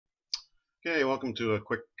Okay, welcome to a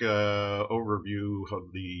quick overview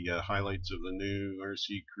of the highlights of the new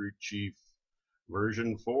RC Crew Chief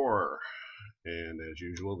version 4. And as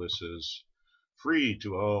usual, this is free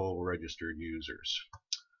to all registered users.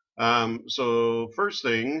 So first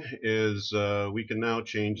thing is we can now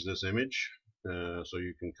change this image. So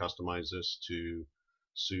you can customize this to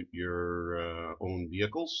suit your own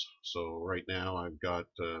vehicles. So right now I've got,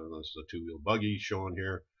 this is a two-wheel buggy shown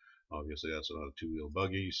here. Obviously that's not a two-wheel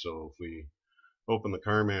buggy, so if we open the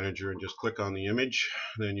car manager and just click on the image,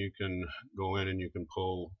 then you can go in and you can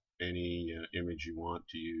pull any image you want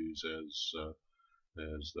to use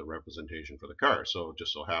as the representation for the car. So it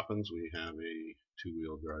just so happens we have a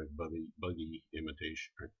two-wheel drive buggy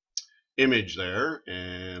imitation image there,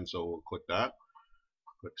 and so we'll click that,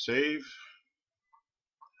 click save,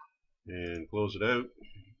 and close it out,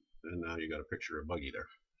 and now you got a picture of buggy there.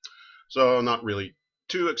 So not really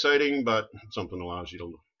too exciting, but something that allows you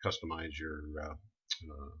to customize your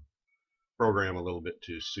program a little bit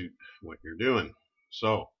to suit what you're doing.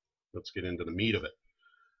 So let's get into the meat of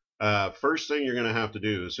it. First thing you're going to have to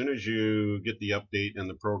do, as soon as you get the update and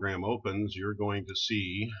the program opens, you're going to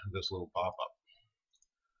see this little pop-up.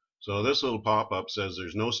 So this little pop-up says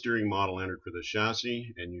there's no steering model entered for the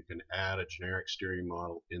chassis, and you can add a generic steering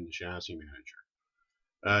model in the chassis manager.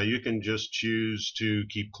 You can just choose to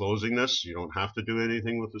keep closing this. You don't have to do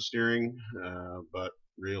anything with the steering, but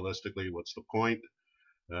realistically, what's the point?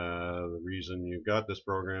 The reason you've got this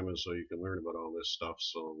program is so you can learn about all this stuff.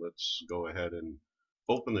 So let's go ahead and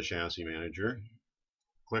open the chassis manager,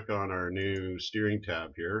 click on our new steering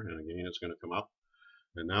tab here, and again it's going to come up,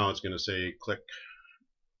 and now it's going to say click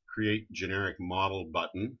create generic model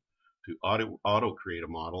button to auto create a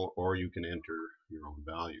model, or you can enter your own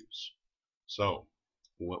values. So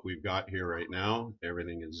what we've got here right now,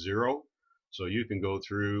 everything is 0. So you can go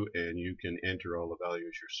through and you can enter all the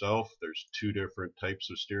values yourself. There's two different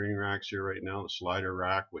types of steering racks here right now. The slider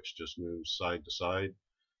rack, which just moves side to side.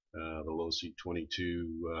 The Low C22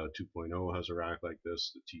 2.0 has a rack like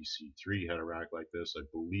this. The TC3 had a rack like this. I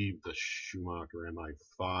believe the Schumacher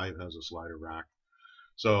MI5 has a slider rack.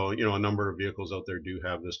 So, you know, a number of vehicles out there do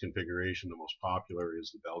have this configuration. The most popular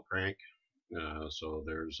is the bell crank. So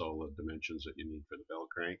there's all the dimensions that you need for the bell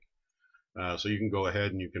crank. So you can go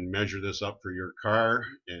ahead and you can measure this up for your car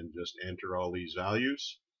and just enter all these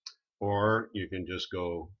values, or you can just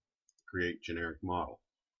go create generic model.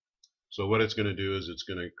 So what it's going to do is it's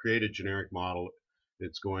going to create a generic model.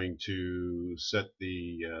 It's going to set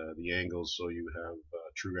the angles so you have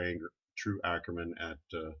true Ackerman at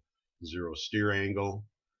 0 steer angle.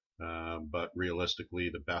 But realistically,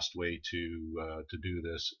 the best way to do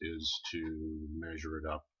this is to measure it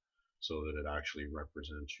up so that it actually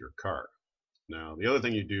represents your car. Now, the other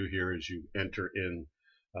thing you do here is you enter in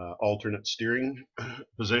alternate steering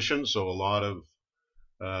position. So a lot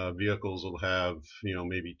of vehicles will have, you know,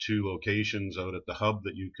 maybe 2 locations out at the hub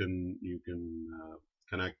that you can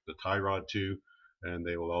connect the tie rod to, and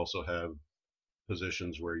they will also have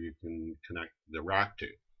positions where you can connect the rack to.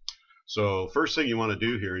 So first thing you want to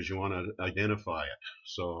do here is you want to identify it.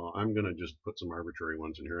 So I'm going to just put some arbitrary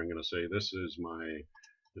ones in here. I'm going to say this is my,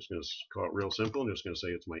 just going to call it real simple. I'm just going to say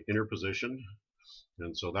it's my inner position.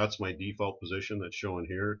 And so that's my default position that's showing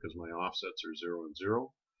here because my offsets are 0 and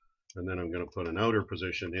 0. And then I'm going to put an outer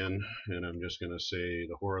position in, and I'm just going to say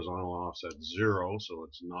the horizontal offset 0, so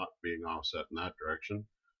it's not being offset in that direction.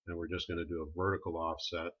 And we're just going to do a vertical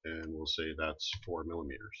offset, and we'll say that's 4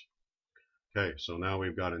 millimeters. Okay, so now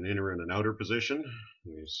we've got an inner and an outer position.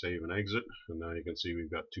 We save and exit, and now you can see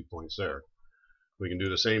we've got 2 points there. We can do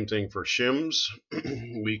the same thing for shims.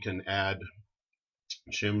 We can add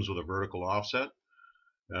shims with a vertical offset,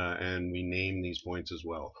 and we name these points as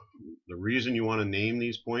well. The reason you want to name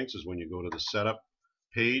these points is when you go to the setup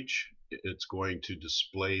page, it's going to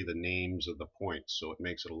display the names of the points, so it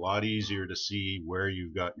makes it a lot easier to see where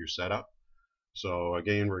you've got your setup. So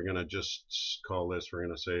again, we're going to just call this, we're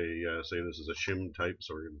going to say this is a shim type,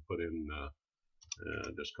 so we're going to put in,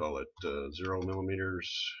 just call it 0 millimeters.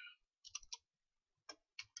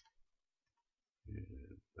 And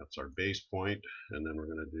that's our base point, and then we're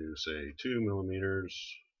going to do, say, 2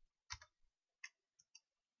 millimeters.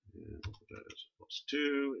 And we'll put that as plus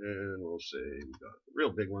 2, and we'll say we got a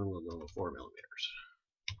real big one, we'll go with 4 millimeters.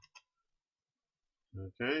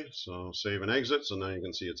 Okay, so save and exit, so now you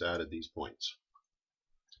can see it's added these points.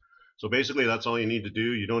 So basically that's all you need to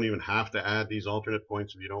do. You don't even have to add these alternate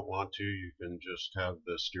points if you don't want to. You can just have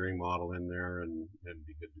the steering model in there and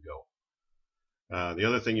be good to go. The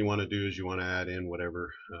other thing you want to do is you want to add in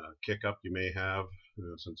whatever kick up you may have.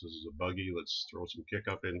 Since this is a buggy, let's throw some kick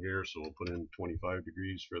up in here. So we'll put in 25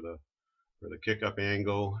 degrees for the For the kick-up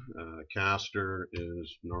angle, caster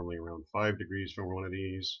is normally around 5 degrees from one of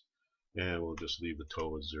these, and we'll just leave the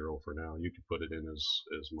toe as 0 for now. You could put it in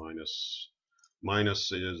as minus.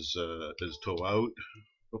 Minus is toe out.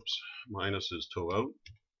 Oops, minus is toe out.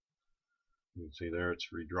 You can see there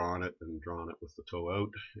it's redrawn it and drawn it with the toe out,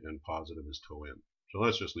 and positive is toe in. So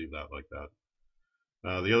let's just leave that like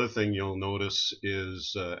that. The other thing you'll notice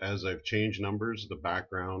is as I've changed numbers, the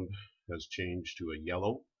background has changed to a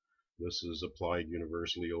yellow. This is applied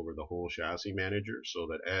universally over the whole chassis manager, so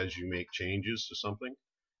that as you make changes to something,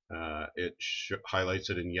 it highlights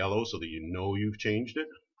it in yellow so that you know you've changed it,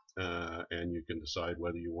 and you can decide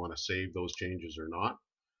whether you want to save those changes or not.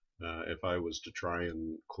 If I was to try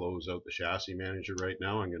and close out the chassis manager right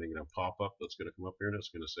now, I'm going to get a pop-up that's going to come up here and it's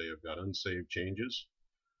going to say I've got unsaved changes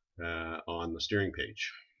on the steering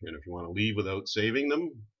page. And if you want to leave without saving them,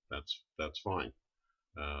 that's fine.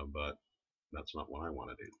 But that's not what I want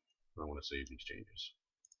to do. I want to save these changes.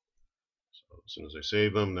 So as soon as I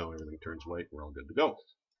save them, now everything turns white. We're all good to go.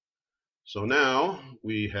 So now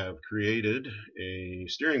we have created a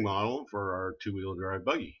steering model for our two-wheel drive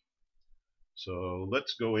buggy. So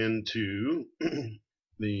let's go into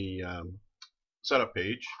the setup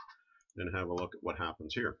page and have a look at what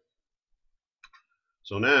happens here.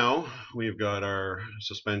 So now we've got our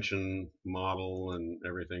suspension model and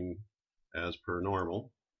everything as per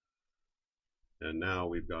normal. And now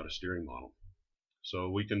we've got a steering model. So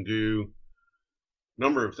we can do a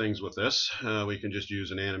number of things with this. We can just use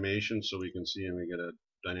an animation so we can see, and we get a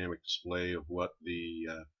dynamic display of what the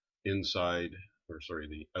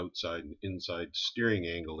the outside and inside steering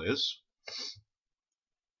angle is.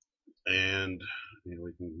 And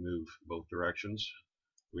we can move both directions.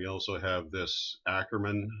 We also have this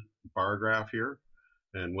Ackerman bar graph here,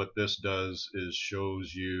 and what this does is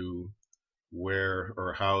shows you where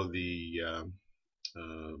or how the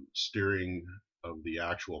steering of the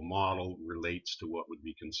actual model relates to what would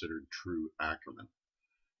be considered true Ackerman.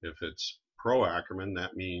 If it's pro Ackerman,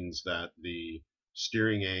 that means that the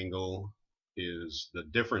steering angle is the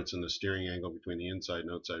difference in the steering angle between the inside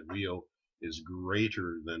and outside wheel is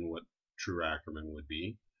greater than what true Ackerman would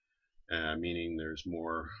be, meaning there's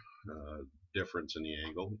more difference in the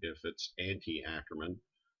angle. If it's anti-Ackerman,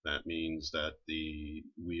 that means that the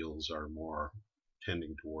wheels are more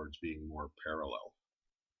tending towards being more parallel.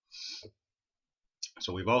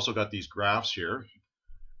 So we've also got these graphs here,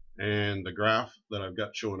 and the graph that I've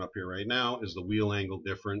got showing up here right now is the wheel angle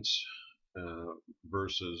difference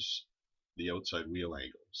versus the outside wheel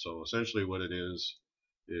angle. So essentially what it is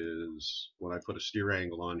when I put a steer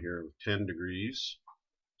angle on here of 10 degrees,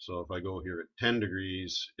 so if I go here at 10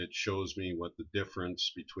 degrees, it shows me what the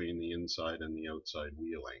difference between the inside and the outside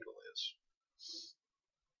wheel angle is.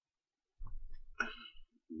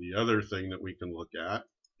 The other thing that we can look at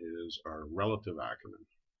is our relative Ackerman.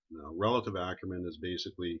 Now, relative Ackerman is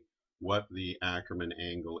basically what the Ackerman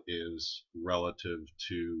angle is relative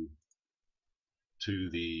to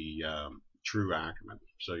the true Ackerman.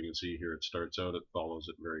 So you can see here it starts out, it follows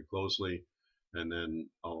it very closely, and then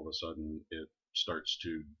all of a sudden it starts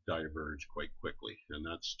to diverge quite quickly. And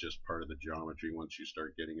that's just part of the geometry. Once you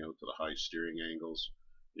start getting out to the high steering angles,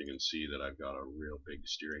 you can see that I've got a real big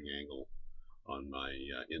steering angle on my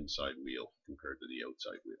inside wheel compared to the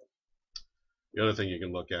outside wheel. The other thing you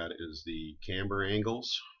can look at is the camber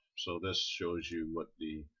angles. So this shows you what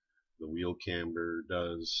the wheel camber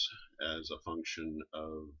does as a function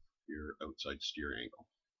of your outside steer angle.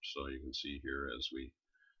 So you can see here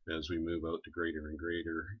as we move out to greater and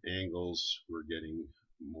greater angles, we're getting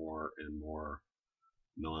more and more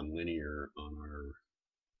non-linear on our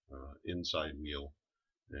inside wheel,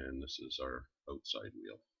 and this is our outside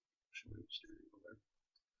wheel. Showing the steering wheel there.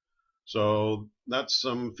 So that's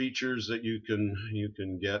some features that you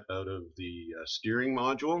can get out of the steering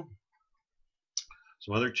module.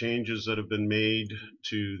 Some other changes that have been made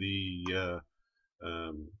to the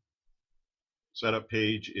setup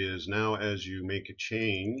page is now as you make a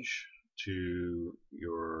change to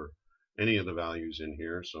any of the values in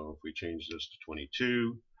here, so if we change this to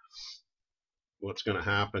 22, what's going to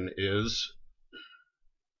happen is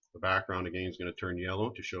the background again is going to turn yellow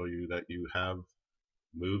to show you that you have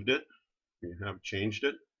moved it, you have changed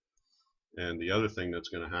it. And the other thing that's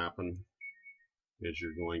going to happen is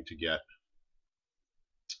you're going to get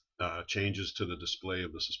changes to the display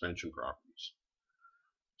of the suspension properties.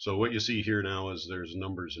 So what you see here now is there's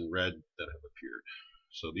numbers in red that have appeared.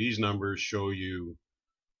 So these numbers show you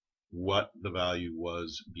what the value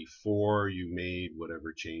was before you made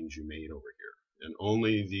whatever change you made over here. And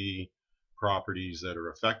only the properties that are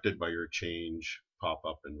affected by your change pop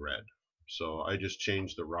up in red. So I just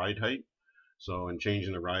changed the ride height. So in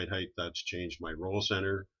changing the ride height, that's changed my roll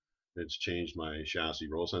center, it's changed my chassis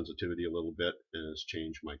roll sensitivity a little bit, and it's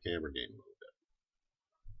changed my camber gain a little bit.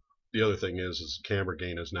 The other thing is camber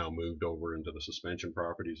gain has now moved over into the suspension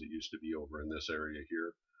properties. It used to be over in this area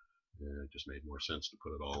here. It just made more sense to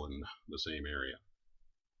put it all in the same area.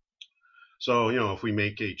 So, if we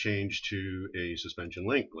make a change to a suspension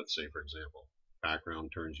link, let's say, for example,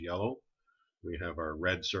 background turns yellow, we have our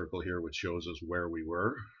red circle here, which shows us where we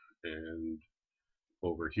were. And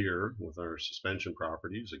over here with our suspension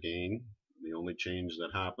properties, again, the only change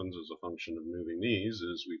that happens as a function of moving these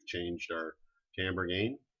is we've changed our camber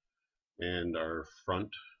gain, and our front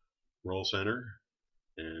roll center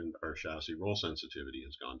and our chassis roll sensitivity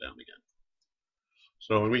has gone down again.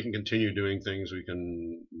 So we can continue doing things. We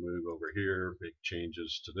can move over here, make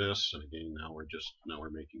changes to this, and again, now we're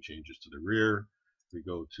making changes to the rear. We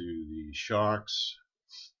go to the shocks.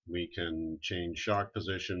 We can change shock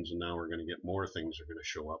positions, and now we're going to get more things are going to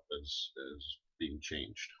show up as being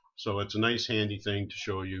changed. So it's a nice handy thing to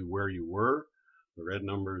show you where you were. The red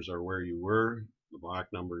numbers are where you were. The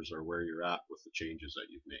black numbers are where you're at with the changes that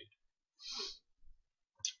you've made.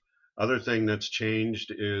 Other thing that's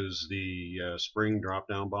changed is the spring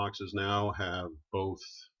drop-down boxes now have both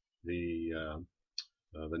the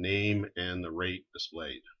name and the rate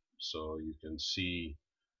displayed. So you can see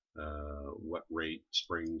what rate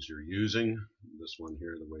springs you're using. This one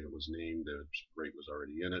here, the way it was named, the rate was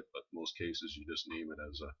already in it, but most cases you just name it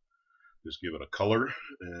as just give it a color,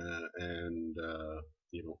 and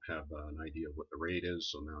you don't have an idea of what the rate is,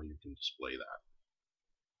 so now you can display that.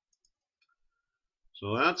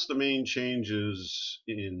 So that's the main changes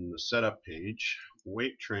in the setup page.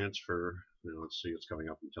 Weight transfer, let's see, it's coming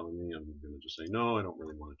up and telling me. I'm going to just say no, I don't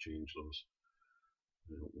really want to change those.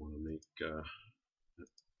 I don't want to make, I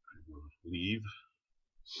want to leave.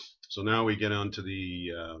 So now we get onto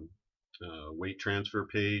the weight transfer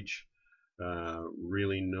page.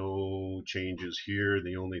 Really no changes here.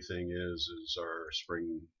 The only thing is our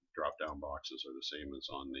spring drop-down boxes are the same as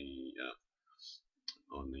on the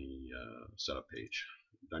setup page.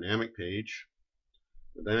 Dynamic page.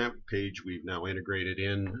 The dynamic page, we've now integrated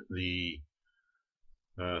in the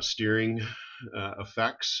steering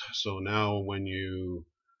effects. So now when you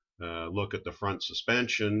look at the front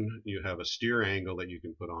suspension, you have a steer angle that you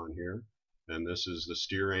can put on here. And this is the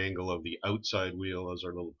steer angle of the outside wheel, as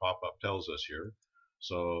our little pop-up tells us here.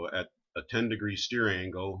 So at a 10-degree steer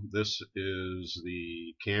angle, this is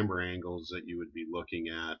the camber angles that you would be looking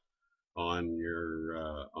at on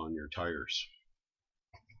your tires.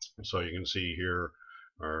 So you can see here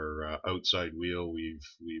our outside wheel,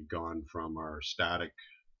 we've gone from our static,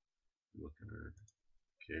 look at our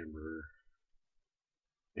camber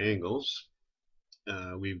angles,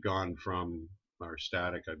 we've gone from our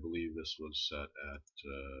static, I believe this was set at,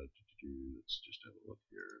 let's just have a look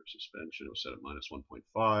here, suspension was set at minus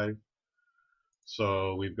 1.5.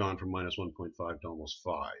 So we've gone from minus 1.5 to almost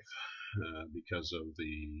 5 because of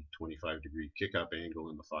the 25-degree kick-up angle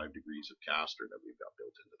and the 5 degrees of caster that we've got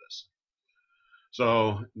built into this.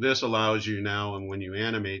 So this allows you now, and when you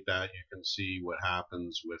animate that, you can see what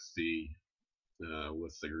happens with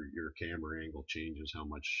your camber angle changes, how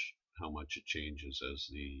much it changes as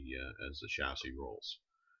the chassis rolls,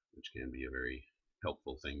 which can be a very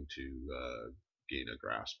helpful thing to gain a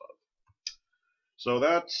grasp of. So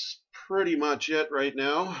that's pretty much it right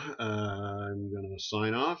now. I'm going to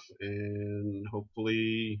sign off, and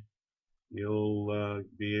hopefully you'll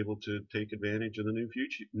be able to take advantage of the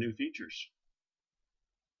new features.